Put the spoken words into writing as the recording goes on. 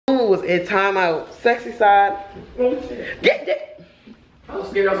was in timeout. Sexy side. Get. I was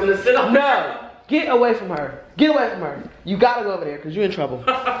scared I was gonna sit on. No. Get away from her. Get away from her. You gotta go over there because you're in trouble.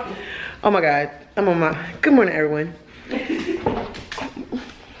 Oh my God. I'm on my. Good morning, everyone.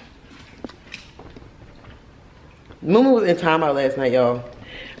 Mumu was in timeout last night, y'all.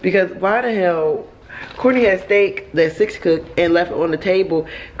 Because why the hell? Courtney had steak that Six cooked and left it on the table.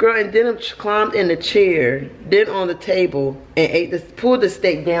 Girl, and then climbed in the chair, then on the table, and ate this, pulled the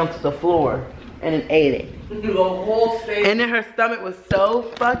steak down to the floor, and then ate it. The whole steak. And then her stomach was so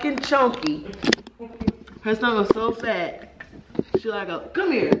fucking chunky. Her stomach was so fat. She like,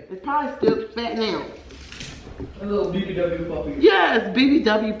 come here. It's probably still fat now. A little BBW puppy. Yes,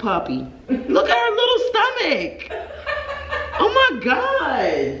 BBW puppy. Look at her little stomach. Oh my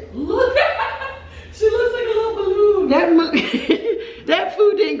God. Look at her. She looks like a little balloon. That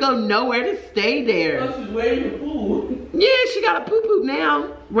food didn't go nowhere to stay there. Oh, she's waiting for food. Yeah, she got a poo-poo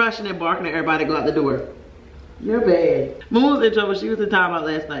now. Rushing and barking at everybody to go out the door. You're bad. Moon was in trouble. She was in timeout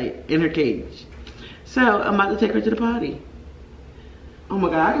last night in her cage. So I'm about to take her to the potty. Oh my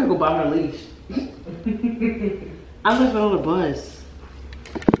God, I gotta go buy her a leash. I left it on the bus.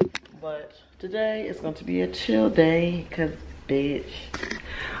 But today is going to be a chill day because, bitch,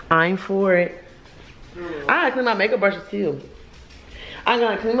 I'm for it. I gotta clean my makeup brushes too. I'm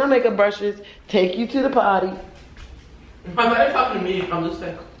gonna clean my makeup brushes, take you to the potty. I'm not talking to me, I'm just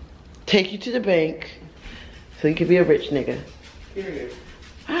saying. Take you to the bank so you can be a rich nigga. Period.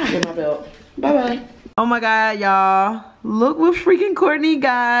 I get my belt. Bye-bye. Oh my God, y'all. Look what freaking Courtney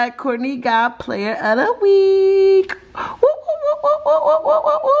got. Courtney got player of the week. Woo, woo, woo, woo, woo, woo,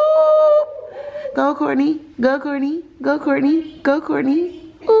 woo, woo. Go Courtney, go Courtney, go Courtney, go Courtney.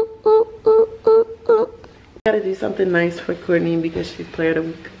 Ooh, ooh, ooh, ooh, ooh. Gotta do something nice for Courtney because she's player of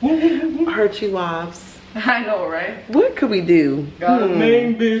the week. Her chihuahuas. I know, right? What could we do? Got a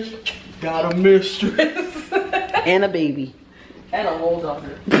main bitch, got a mistress. And a baby. And a whole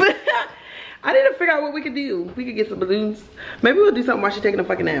daughter. I need to figure out what we could do. We could get some balloons. Maybe we'll do something while she's taking a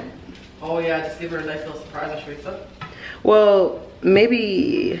fucking nap. Oh yeah, just give her a nice little surprise and straight up. Well,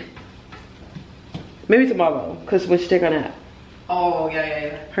 maybe tomorrow, because when she take her nap. Oh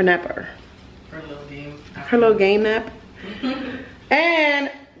yeah. Her napper. Her little game. Her little game nap.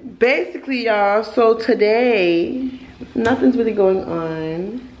 And basically, y'all, so today, nothing's really going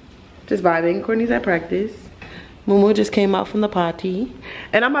on. Just vibing. Courtney's at practice. Mumu just came out from the potty.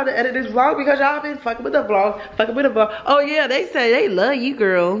 And I'm about to edit this vlog because y'all been fucking with the vlog. Oh yeah, they say they love you,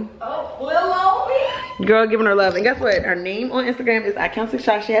 girl. Oh, love me? Girl giving her love. And guess what? Her name on Instagram is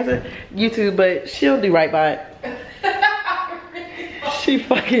 @Count6Shot. She has a YouTube, but she'll do right by it. She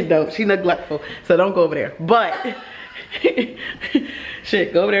fucking dope. She neglectful. So don't go over there. But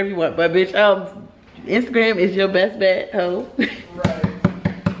shit, go over there if you want. But bitch, Instagram is your best bet, ho. Right.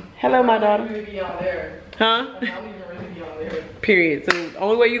 Hello, my daughter. Be on there. Huh? I'm not even ready to be on there. Period. So the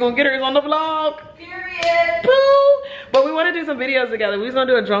only way you're gonna get her is on the vlog. Period. Pooh. But we want to do some videos together. We was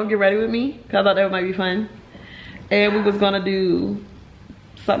gonna do a drone get ready with me because I thought that might be fun. And we was gonna do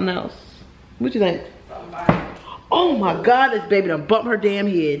something else. What you think? Oh my God, this baby done bumped her damn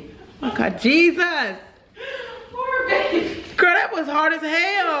head. Oh my God, Jesus. Poor baby. Girl, that was hard as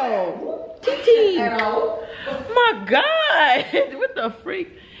hell. TT. My God. What the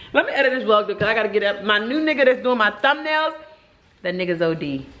freak? Let me edit this vlog because I gotta get up. My new nigga that's doing my thumbnails, that nigga's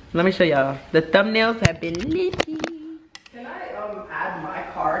OD. Let me show y'all. The thumbnails have been litty. Can I add my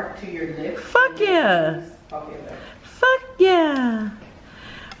card to your list? Fuck yeah. Okay, then. Fuck yeah.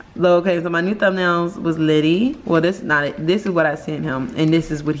 Okay, so my new thumbnails was litty. Well, this is not it. This is what I sent him, and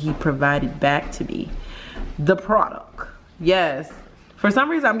this is what he provided back to me. The product. Yes. For some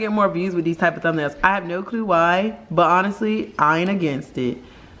reason, I'm getting more views with these type of thumbnails. I have no clue why, but honestly, I ain't against it.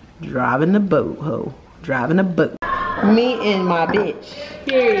 Driving the boat, ho. Driving a boat. Me and my bitch.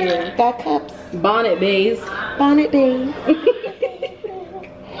 Period. Got cups. Bonnet bays. Bonnet babe.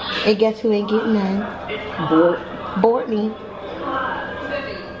 And guess who ain't getting none? Board me.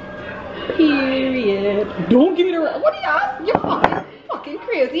 Period. Don't give me the what are y'all? You're fucking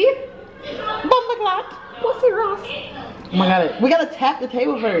crazy. Bumbleclot. What's the Ross? Oh my God, we gotta tap the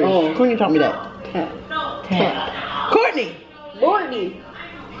table first. Oh. Courtney taught me that. Tap. Tap. Courtney. Courtney.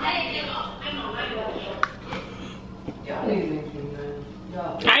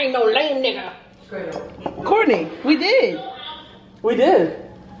 I ain't no lame nigga. Courtney, we did. We did.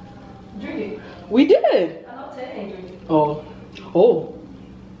 Drink it. We did. I know Ted ain't drinking. Oh. Oh.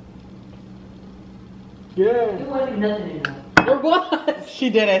 Yeah. It wasn't nothing in there. It was. She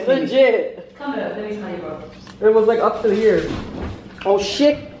did that. Legit. Come here, let me smell you, bro. It was like up to here. Oh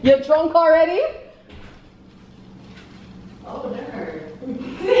shit, you're drunk already? Oh, that hurt.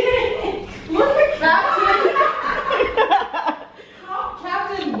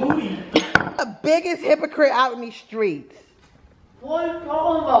 biggest hypocrite out in these streets. What are you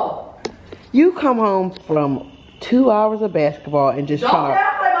talking about? You come home from 2 hours of basketball and just Don't try to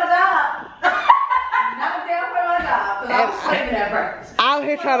downplay my job. Not downplay my job, because I was slaving at practice. out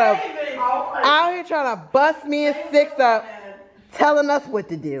here trying to bust me and Six up, telling us what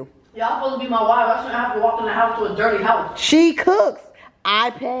to do. Y'all supposed to be my wife. I shouldn't have to walk in the house to a dirty house. She cooks.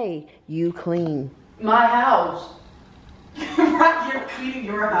 I pay. You clean. My house. You're cleaning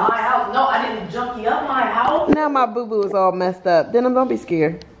your house. My house. No, I didn't junkie up my house. Now my boo-boo is all messed up. Then don't be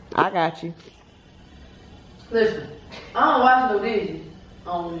scared. I got you. Listen, I don't wash no dishes.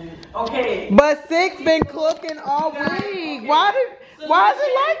 Okay. But Six been cooking all week. Why is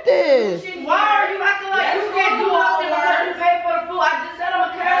it like this? Why are you acting like you can't do nothing unless you pay for the food? I just said I'm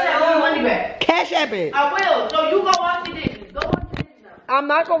gonna cash out your money back. Cash app it. I will. So you go wash the dishes. Go wash the dishes now. I'm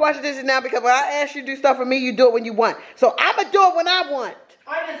not gonna wash the dishes now because when I ask you to do stuff for me, you do it when you want. So I'ma do it when I want.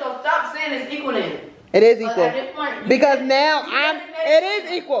 Alright then, so stop saying it's equal then. It is equal. At this point, Because now it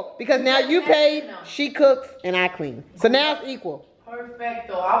is equal. Because now you pay, she cooks, and I clean. So now it's equal.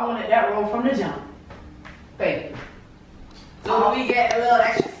 Perfecto. I wanted that role from the jump. Thank you. So do we get a little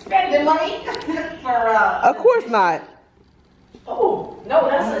extra spending money for Of course not. Oh, no,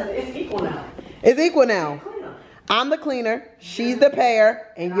 it's equal now. It's equal now. Cleaner. I'm the cleaner, she's the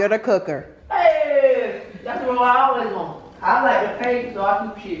payer, and you're the cooker. Hey, that's the role I always want. I like to pay so I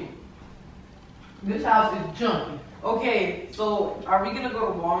can chill. This house is junky. Okay, so are we gonna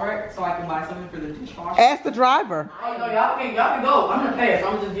go to Walmart so I can buy something for the dishwasher? Ask the driver. Oh no, y'all can go. I'm gonna pay it, so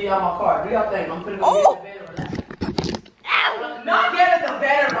I'm just give y'all my card. Do y'all think I'm gonna go get in the bed and relax? Not get in the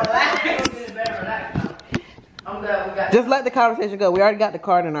bed and relax. Go get in the bed and relax now. I'm glad we got Just let the conversation go. We already got the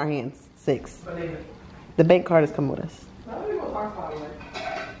card in our hands. 6. Believe it. The bank card is coming with us. I'm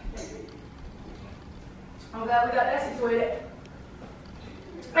glad we got that situated.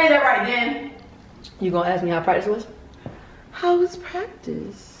 Ain't that right, Dan? You gonna ask me how practice was? How was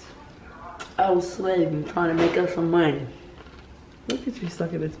practice? I was slaving, trying to make us some money. Look at you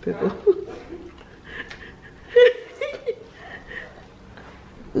sucking this pickle.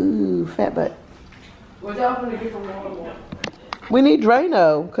 Ooh, fat butt. What y'all gonna get from Walmart? We need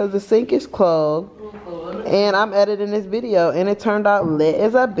Drano because the sink is clogged. And I'm editing this video and it turned out lit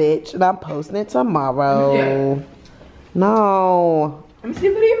as a bitch and I'm posting it tomorrow. Yeah. No. Let me see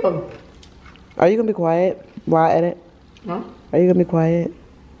the video. Are you gonna be quiet while I edit? Huh? Are you gonna be quiet?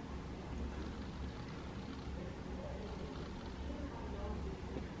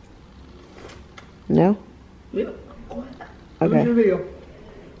 No? Yeah. Okay. Video.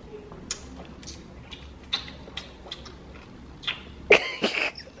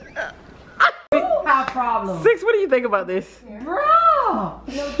 Have problems. 6, what do you think about this? Bro.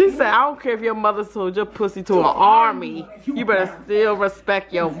 She said, I don't care if your mother sold your pussy to an army. You better still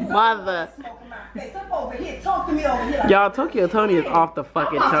respect your mother. Y'all, Tokyo Tony is off the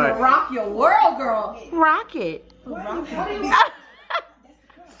fucking I'm about to chart. rock your world, girl. Rock it.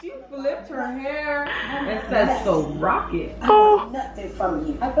 She flipped her hair and said, so rock it. Oh. Nothing from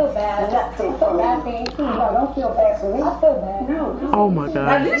you. I feel bad. Nothing from you. No, don't feel bad for me. I feel bad. No. Oh my Now,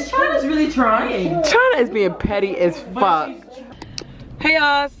 god. this China's really trying. China is being petty as fuck. Hey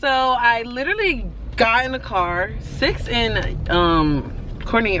y'all, so I literally got in the car. 6 and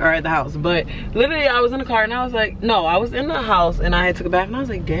Courtney are at the house, but literally I was in the car and I was like, no, I was in the house and I took it back and I was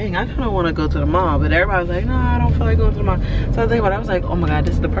like, dang, I kind of want to go to the mall, but everybody was like, no, I don't feel like going to the mall. So I was thinking about it, I was like, oh my god,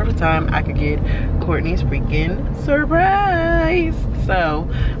 this is the perfect time I could get Courtney's freaking surprise. So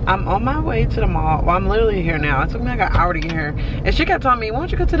I'm on my way to the mall. Well, I'm literally here now. It took me like an hour to get here and she kept telling me, why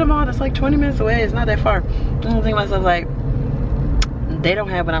don't you go to the mall? That's like 20 minutes away. It's not that far. And I'm thinking to myself like, they don't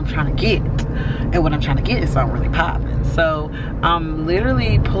have what I'm trying to get, and what I'm trying to get is something really popping. So I'm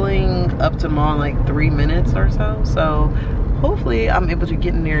literally pulling up to the mall in like 3 minutes or so. So hopefully I'm able to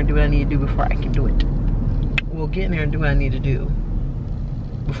get in there and do what I need to do before I can do it. Well, get in there and do what I need to do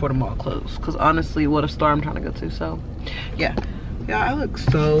before the mall closes, because honestly, what a store I'm trying to go to. So yeah, I look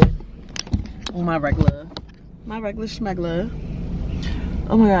so my regular schmegler.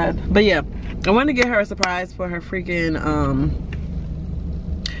 Oh my god. But yeah, I wanted to get her a surprise for her freaking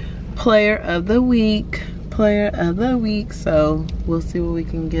player of the week, so we'll see what we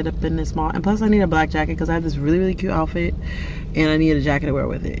can get up in this mall. And plus I need a black jacket because I have this really cute outfit and I need a jacket to wear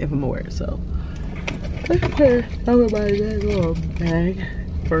with it if I'm gonna wear it. So look at her. I'm gonna buy that little bag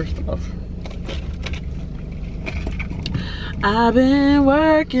first off. I've been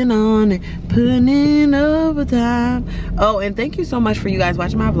working on it, putting in overtime. Oh, and thank you so much for you guys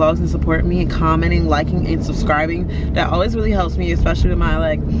watching my vlogs and supporting me and commenting, liking, and subscribing. That always really helps me, especially with my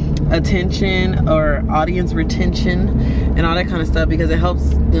like attention or audience retention and all that kind of stuff, because it helps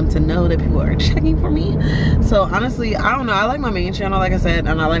them to know that people are checking for me. So honestly, I don't know, I like my main channel, like I said,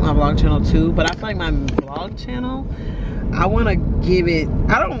 and I like my vlog channel too, but I feel like my vlog channel, I want to give it,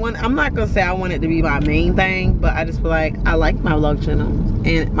 I'm not gonna say I want it to be my main thing, but I just feel like I like my vlog channel,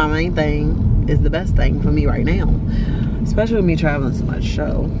 and my main thing is the best thing for me right now, especially with me traveling so much.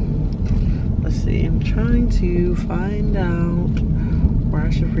 So let's see, I'm trying to find out where I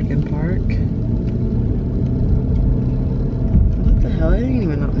should freaking park. What the hell, it ain't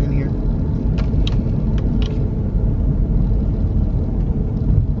even nothing in here.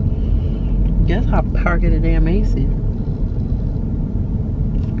 Guess I'll park at a damn Macy's.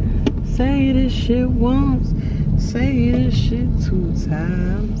 Say this shit once, say this shit 2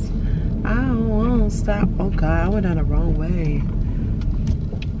 times. I won't stop. Oh God, I went down the wrong way.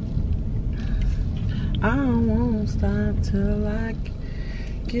 I won't stop till I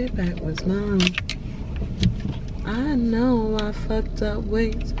get back what's mine. I know I fucked up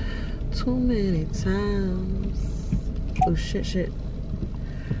way too many times. Oh shit.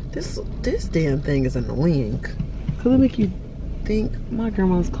 This damn thing is annoying. Cause it make you think my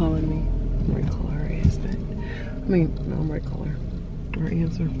grandma's calling me. I'm ready to call her ass back. I mean, no, I'm ready to call her. Or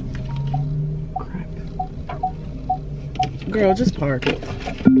answer. Crap. Girl, just park it.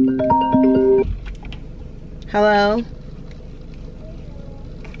 Hello?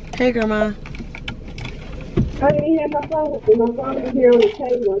 Hey, Grandma. I didn't have my phone with me. My phone is here on the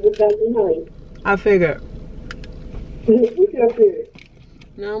table. I just got behind. I figured. What you up here?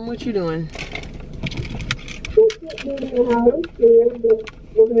 No, what you doing?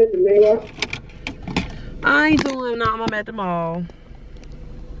 I ain't doing nothing. I'm at the mall.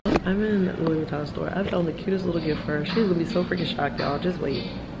 I'm in the Louis Vuitton store. I found the cutest little gift for her. She's gonna be so freaking shocked, y'all. Just wait.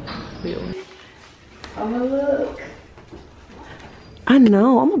 I'm gonna look. I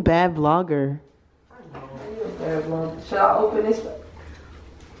know. I'm a bad vlogger. I know. You're a bad vlogger. Should I open this?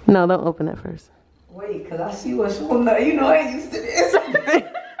 No, don't open it first. Wait, cause I see what's on there. You know I ain't used to this.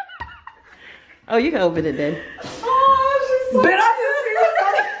 Oh, you can open it then. Oh, she's so but I just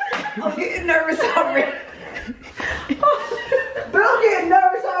feel so. I'm getting nervous already. But I'm getting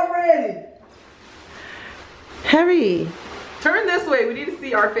nervous already. Harry. Turn this way. We need to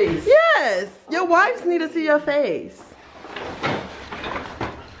see our face. Yes. Your wives need to see your face.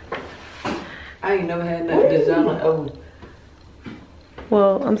 I ain't never had that designer ever.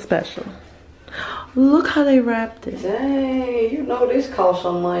 Well, I'm special. Look how they wrapped it. Dang, you know this costs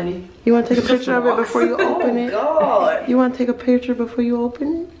some money. You want to take a picture of it before you open it? Oh, God. You want to take a picture before you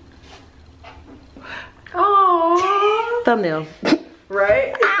open it? Aww. Thumbnail.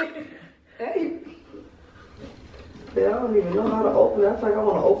 Right? Hey. I don't even know how to open it. I think I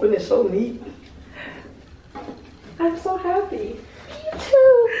want to open it so neat. I'm so happy. Me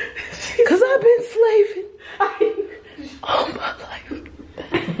too. Because I've been slaving all my life.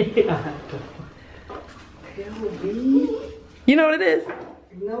 You know what it is?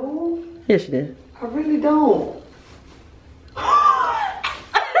 No. Yes, you did. I really don't.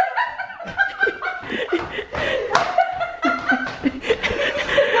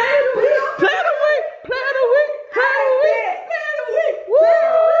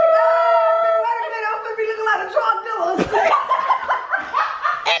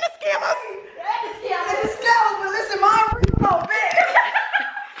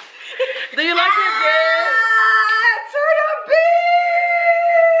 Do you like it, girl?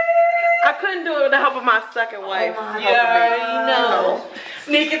 I couldn't do it with the help of my second wife. Yeah, No.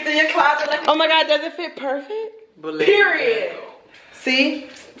 Sneak it through your closet like Oh my God, does it fit perfect? period. See?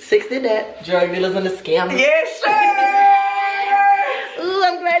 6 did that. Drug dealers and the scammers. Yes, sir. Ooh,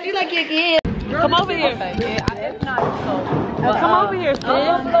 I'm glad you like your gift. Come over here. Okay, yeah, if not, so. Come over here, sis.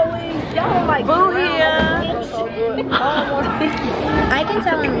 Y'all like Boo here. I can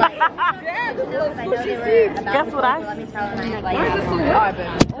tell him like, I know they were about Guess to what go, I so let me tell him like, Alright,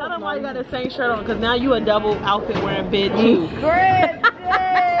 baby. Tell them why you got the same shirt on, because now you a double outfit wearing bid too. Great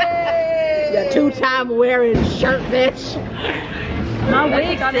day. You 2-time wearing shirt, bitch. My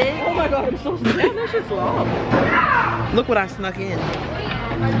wig got it. Oh my God, I'm so damn, that shit's long. Look what I snuck in.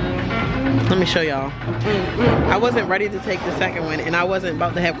 Let me show y'all. I wasn't ready to take the second one, and I wasn't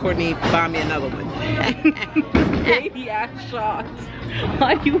about to have Courtney buy me another one. Baby ass shots.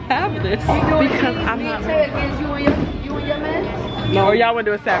 Why do you have this? Because I'm not ready. You and your man? No, or y'all want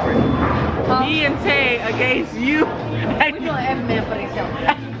to do it separate? Me and Tay against you. We're doing every man for themselves.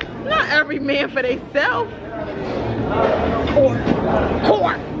 Not every man for themselves.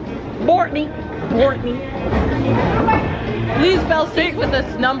 Please spell 6 with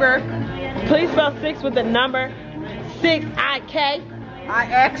this number. Please spell 6 with the number 6 IK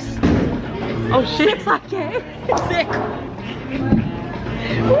IX. Oh shit. 6 IK. 6.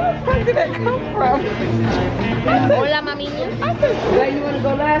 Where the fuck did that come from? Hola, mamiña. Where you wanna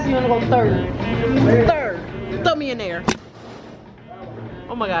go last? You wanna go third? Third. Throw me in there.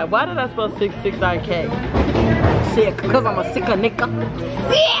 Oh my god, why did I spell 6 IK? Sick, cause I'm a sicker nigga.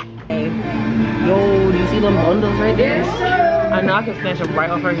 Sick. Yo, do you see them bundles right there? I know I can snatch them right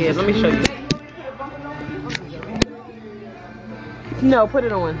off her head. Let me show you. No, put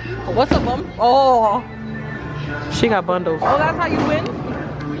it on. What's up, bum? Oh, she got bundles. Oh, that's how you win?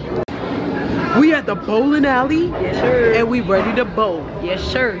 We at the bowling alley. Yes, sir. And we ready to bowl. Yes,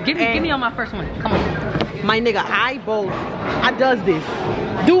 sir. Give me on my first one. Come on. My nigga, I bowl. I does this.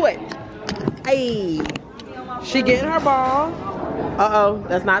 Do it. Hey. She getting her ball. Uh-oh,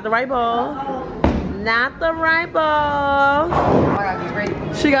 that's not the right ball. Not the right ball. I gotta get ready.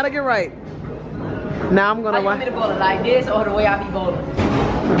 She gotta get right. Now I'm gonna How you want me to bowl it, like this or the way I be bowling?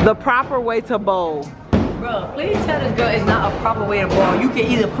 the proper way to bowl. Bro, please tell this girl it's not a proper way to bowl. You can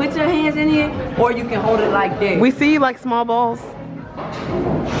either put your hands in here or you can hold it like this. We see you like small balls.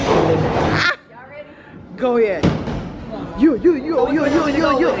 Ah. Y'all ready? Go ahead. You.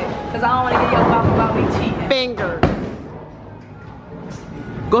 Cause I don't want to get your mouth about me cheating. Finger.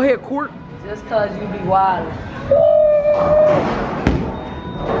 Go ahead, Court. Just cause you be wild.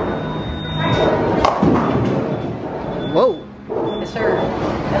 Whoa. Yes, sir.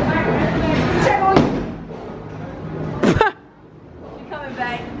 She coming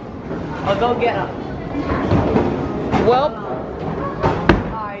back. Or go get her. Well,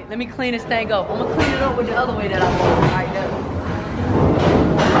 Alright, let me clean this thing up. I'm gonna clean it up with the other way that I bowled. Alright, there.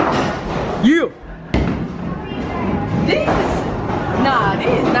 you. Nah.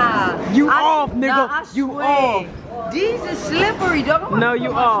 You off, nigga. Nah, I You swear. off. These is slippery, dog. I'm about No, to you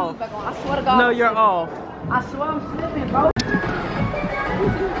put my off. shoes back on. I swear to God. No, I'm you're slipping. off. I swear I'm slipping, bro.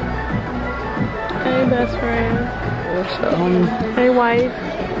 Hey, best friend. What's up? Hey, wife.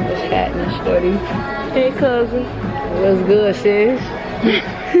 What's happening, shorty? Hey, cousin. What's good, sis?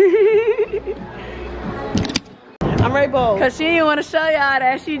 I'm ready, bowl. Cause she didn't want to show y'all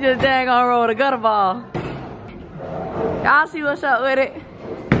that she just dang on roll the gutter ball. Y'all see what's up with it?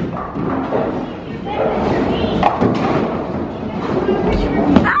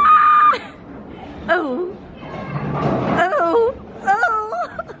 Ah! Oh. Oh.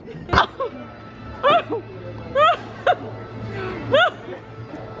 Oh.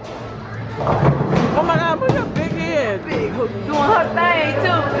 Oh my God, look at your big head. Big hook doing her thing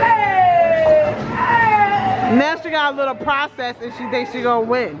too. Hey! Hey! Now she got a little process and she thinks she gonna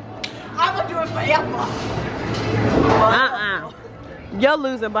win. I'm gonna do it forever. You're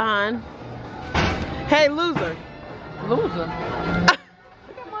losing behind. Hey, loser. Loser.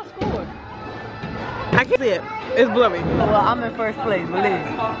 Look at my score. I can't see it. It's blurry. Well, I'm in first place, believe.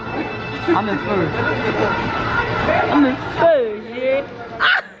 I'm in first. I'm in first, yeah.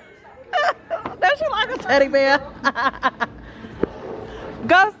 Don't you like a teddy bear?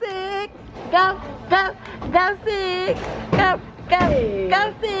 Go 6. Go 6.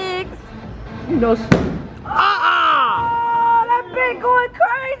 Go 6. You know. Oh, that bitch going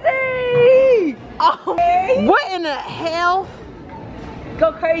crazy! Oh, what in the hell?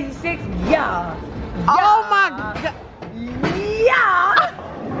 Go crazy 6, yeah. Oh my God. Yeah.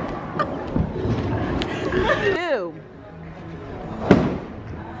 Ew.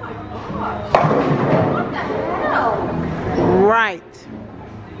 What the hell? Right.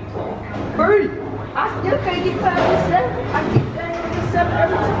 Hurry. I still can't get past the 7. I keep down the 7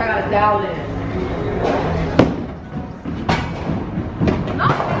 every time. I gotta dial in. No,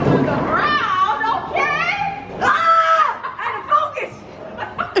 to the ground, okay? Ah! I had to focus. I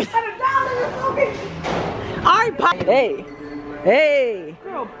had to dial in and focus. All right, pop. Hey.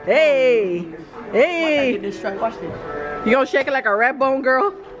 Get this straight. Watch this. You gonna shake it like a red bone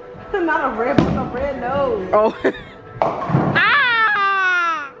girl? Not a red bone, a red nose. Oh.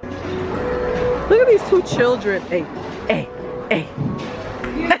 Ah! Look at these 2 children. Hey.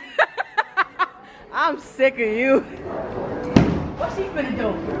 I'm sick of you. What's she finna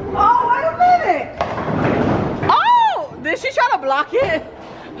do? Oh, wait a minute. Oh! Did she try to block it?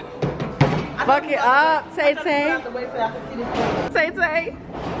 Fuck it up, Tay. Tay.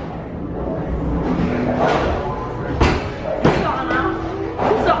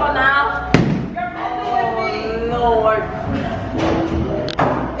 What's up now? Oh, Lord.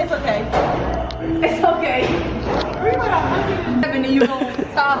 It's okay. It's okay. 7 and you gonna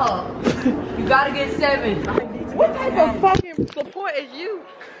tie her. You gotta get 7. What What type of fucking support is you?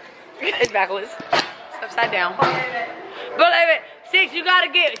 It's backwards. It's upside down. But 6, you gotta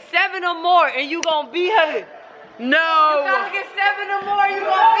get 7 or more and you gonna be her. No. You gotta get 7 or more, you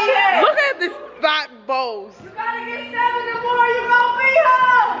gonna be her. Look at this fat bowls. You gotta get 7 or more, you gonna be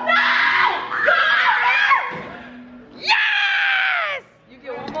her. No! Yes! You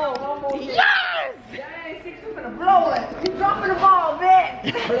get one more. Yes! Dang, 6, you finna blow it. You dropping the ball,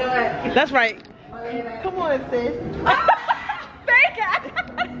 bitch. That's right. Come on, sis. Fake it.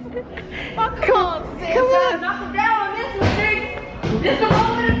 Come on, sis. Come on. Knock him down on this one, 6. This the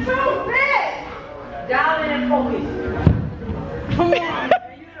moment of truth, bitch. Dial in and focus. Come on.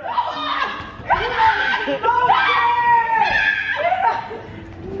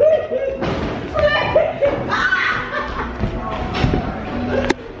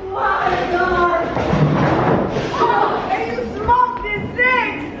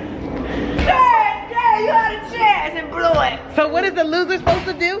 So what is the loser supposed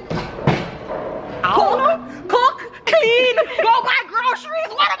to do? Cook, clean, go buy groceries.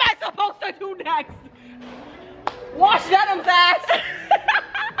 What am I supposed to do next? Wash Denham's ass.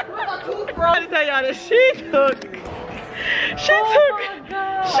 With a toothbrush. I had to tell y'all that she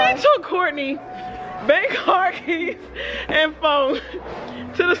took Courtney bank card keys and phone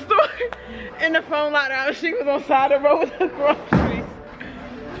to the store, and the phone locked out. She was on side of the road with her groceries.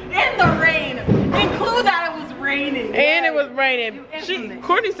 In the rain. Include that it was raining. And it was raining.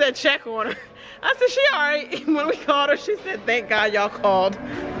 Courtney said check on her. I said she alright. When we called her, she said thank God y'all called.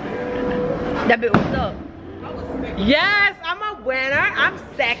 That bit was up. Yes, I'm a winner. I'm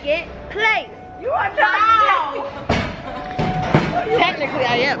second place. You are not. Technically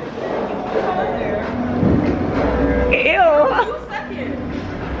I am.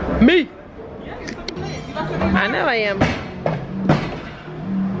 Ew. Me. I know I am.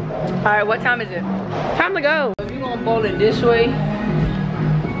 Alright, what time is it? Time to go. If you gonna bowl it this way,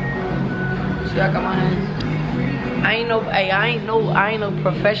 see I got my hands. I ain't no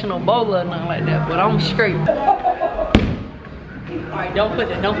professional bowler or nothing like that, but I'm straight. Alright, don't put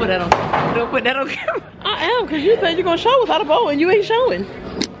that on camera. I am, cause you said you're gonna show us how to bowl and you ain't showing.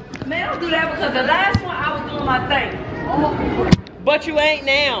 Man, don't do that because the last one I was doing my thing. But you ain't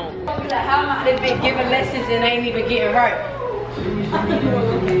now. Like, how am I been giving lessons and ain't even getting right?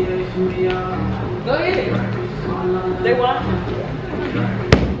 Go ahead. They want.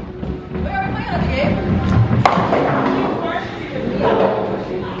 Where am I at again?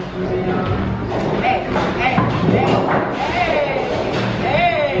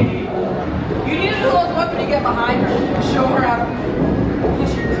 Hey. You need to do those ones when you get behind her. Show her how to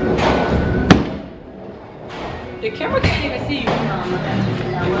push your toes. The camera can't even see you.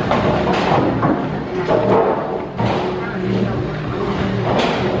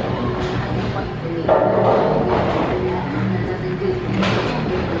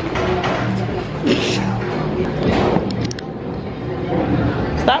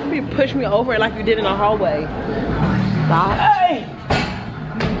 Stop pushing me over like you did in the hallway. Stop. Hey!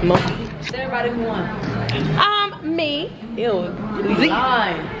 Everybody who won. Me. Ew.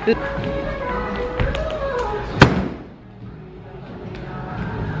 Nine.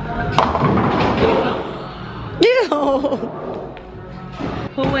 Ew.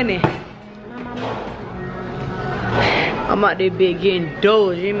 Who winning? I'm out there big getting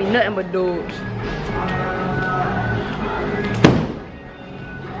doors. You hear me? Nothing but doors.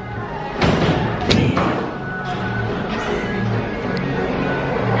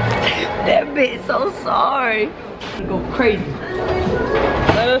 That bitch so sorry. I'm gonna go crazy.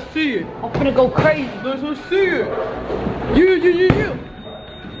 Let us see it. I'm gonna go crazy. Let us see it. You.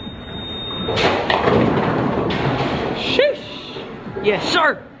 Sheesh. Yes,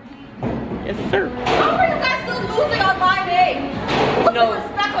 sir. Yes, sir. How are you guys still losing on my name? Put some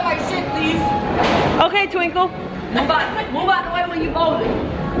respect on my shit, please. Okay, Twinkle. Move out the way when you bowling.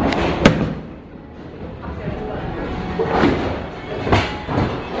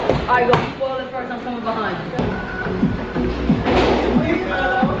 Alright, go. Spoil it first. I'm coming behind you.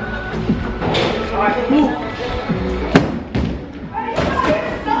 Alright, move.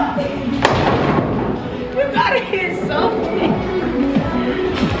 You gotta hit something.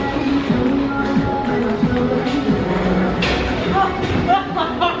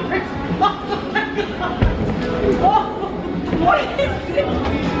 What is this?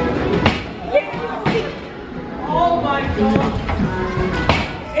 Oh my God.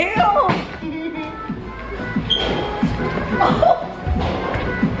 Ew.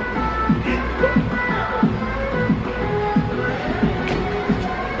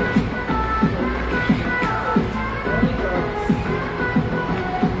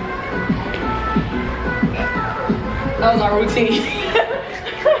 That was our routine.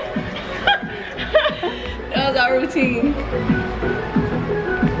 That was our routine.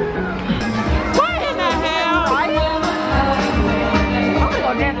 What in the hell? I'm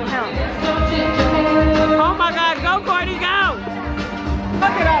gonna dance with him. Oh my God, go Courtney, go!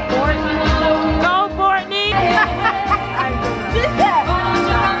 Fuck it up, boy. Go Courtney!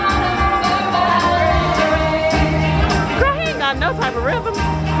 Girl, he ain't got no type of rhythm.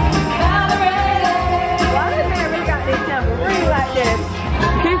 Why this man really got this temper? Really like this?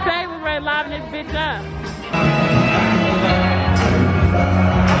 He said we're ready to liven this bitch up.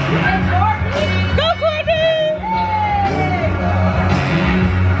 Go Courtney!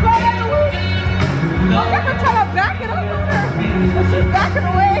 I guess I'm trying to back it up on her. But she's backing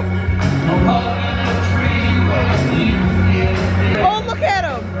away. Oh, look at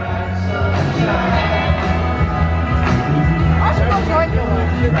him! I should go join them.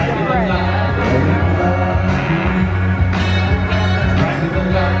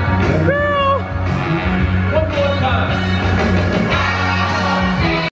 Girl!